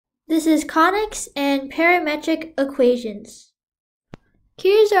This is conics and parametric equations.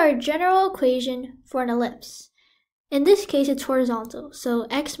 Here's our general equation for an ellipse. In this case, it's horizontal, so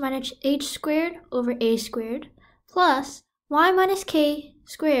x minus h squared over a squared plus y minus k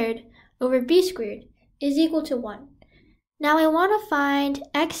squared over b squared is equal to 1. Now I want to find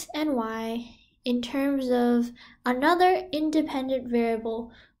x and y in terms of another independent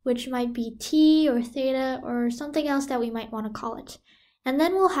variable, which might be t or theta or something else that we might want to call it. And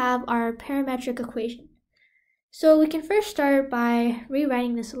then we'll have our parametric equation. So we can first start by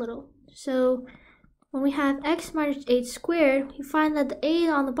rewriting this a little. So when we have x minus h squared, we find that the a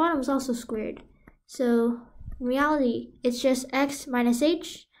on the bottom is also squared. So in reality, it's just x minus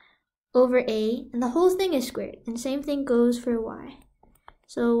h over a, and the whole thing is squared. And same thing goes for y.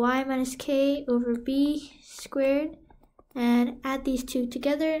 So y minus k over b squared, and add these two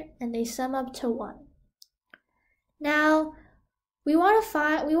together, and they sum up to 1. Now, we want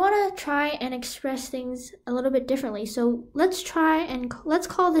to try and express things a little bit differently. So let's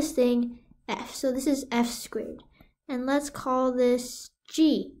call this thing f. So this is f squared. And let's call this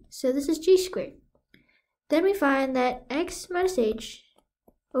g. So this is g squared. Then we find that x minus h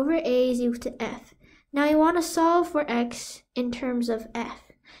over a is equal to f. Now we want to solve for x in terms of f.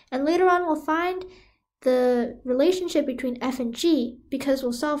 And later on we'll find the relationship between f and g because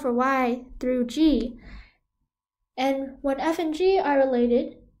we'll solve for y through g. And when f and g are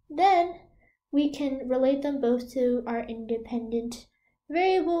related, then we can relate them both to our independent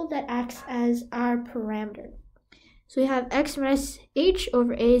variable that acts as our parameter. So we have x minus h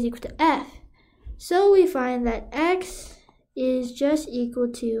over a is equal to f. So we find that x is just equal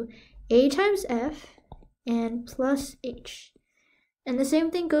to a times f and plus h. And the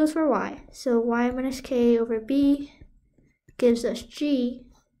same thing goes for y. So y minus k over b gives us g.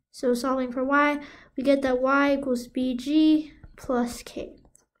 So solving for y, we get that y equals bg plus k.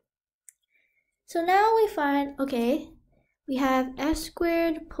 So now we find, okay, we have f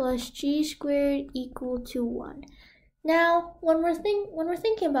squared plus g squared equal to 1. Now, when we're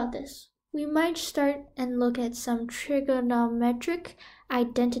thinking about this, we might start and look at some trigonometric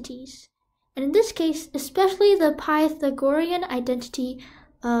identities. And in this case, especially the Pythagorean identity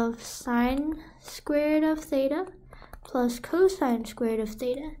of sine squared of theta plus cosine squared of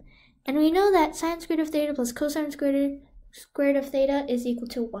theta. And we know that sine squared of theta plus cosine squared of theta is equal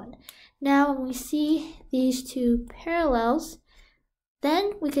to 1. Now, when we see these two parallels,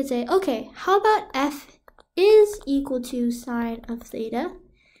 then we could say, okay, how about f is equal to sine of theta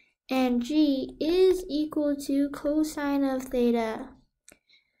and g is equal to cosine of theta?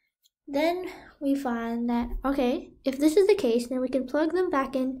 Then we find that, okay, if this is the case, then we can plug them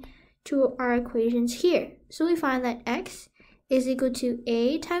back in to our equations here. So we find that x is equal to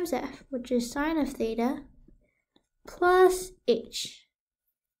a times f, which is sine of theta, plus h.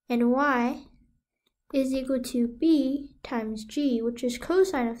 And y is equal to b times g, which is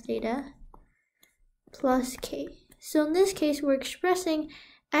cosine of theta, plus k. So in this case, we're expressing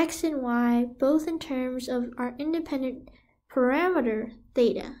x and y both in terms of our independent parameter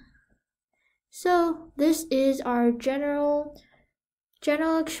theta. So this is our general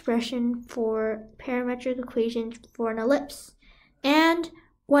expression for parametric equations for an ellipse. And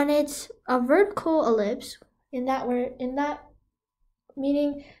when it's a vertical ellipse, in that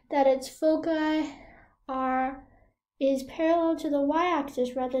meaning that its foci is parallel to the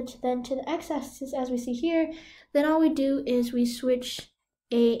y-axis rather than to the x-axis as we see here, then all we do is we switch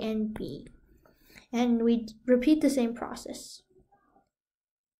a and b, and we repeat the same process.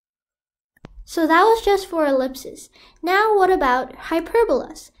 So that was just for ellipses. Now what about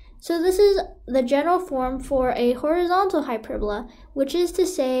hyperbolas? So this is the general form for a horizontal hyperbola, which is to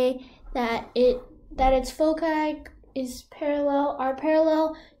say that its foci are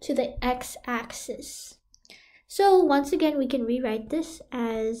parallel to the x-axis. So once again, we can rewrite this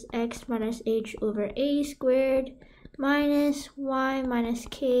as x minus h over a squared minus y minus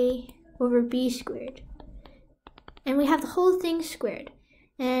k over b squared. And we have the whole thing squared.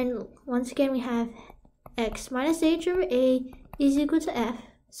 And once again, we have x minus h over a is equal to f.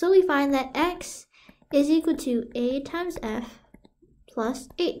 So we find that x is equal to a times f plus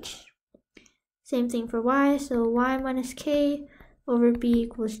h. Same thing for y, so y minus k over b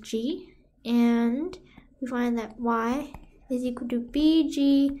equals g. And we find that y is equal to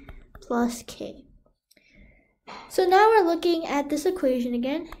bg plus k. So now we're looking at this equation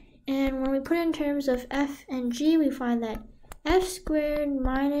again. And when we put in terms of f and g, we find that f squared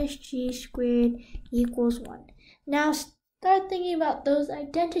minus g squared equals 1. Now start thinking about those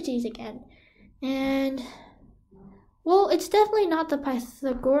identities again. And, well, it's definitely not the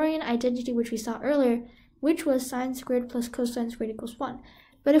Pythagorean identity which we saw earlier, which was sine squared plus cosine squared equals 1.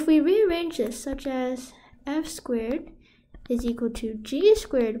 But if we rearrange this, such as f squared is equal to g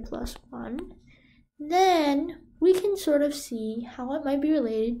squared plus 1, then we can sort of see how it might be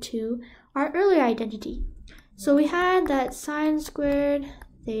related to our earlier identity. So we had that sine squared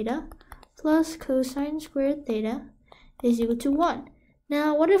theta plus cosine squared theta is equal to 1.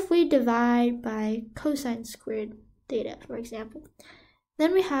 Now, what if we divide by cosine squared theta, for example?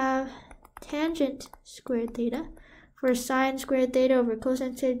 Then we have tangent squared theta, for sine squared theta over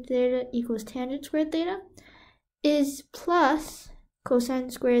cosine squared theta equals tangent squared theta, is plus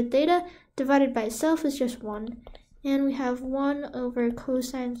cosine squared theta divided by itself is just 1. And we have 1 over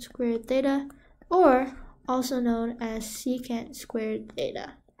cosine squared theta, or also known as secant squared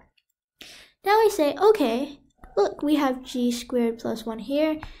theta. Now we say, okay, look, we have g squared plus 1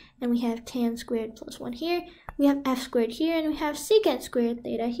 here, and we have tan squared plus 1 here, we have f squared here, and we have secant squared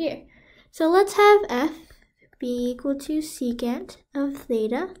theta here. So let's have f be equal to secant of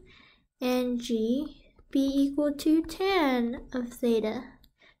theta, and g be equal to tan of theta,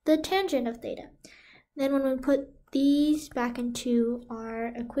 the tangent of theta. Then when we put these back into our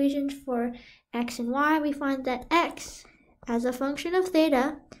equations for x and y, we find that x, as a function of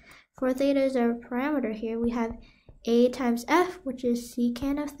theta, for theta is our parameter here, we have a times f, which is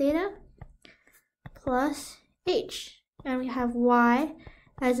secant of theta, plus h. And we have y,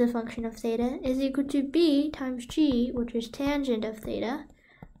 as a function of theta, is equal to b times g, which is tangent of theta,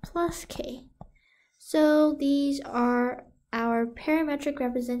 plus k. So these are our parametric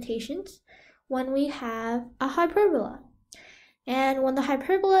representations when we have a hyperbola. And when the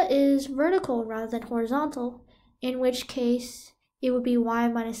hyperbola is vertical rather than horizontal, in which case it would be y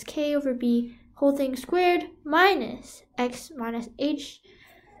minus k over b whole thing squared minus x minus h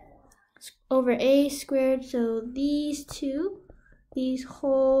over a squared. So these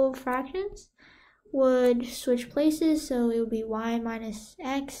whole fractions would switch places, so it would be y minus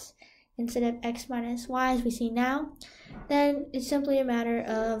x instead of x minus y as we see now. Then it's simply a matter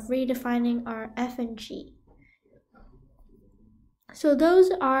of redefining our f and g. So those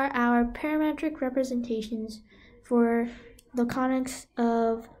are our parametric representations for the conics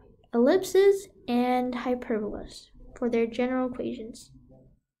of ellipses and hyperbolas for their general equations.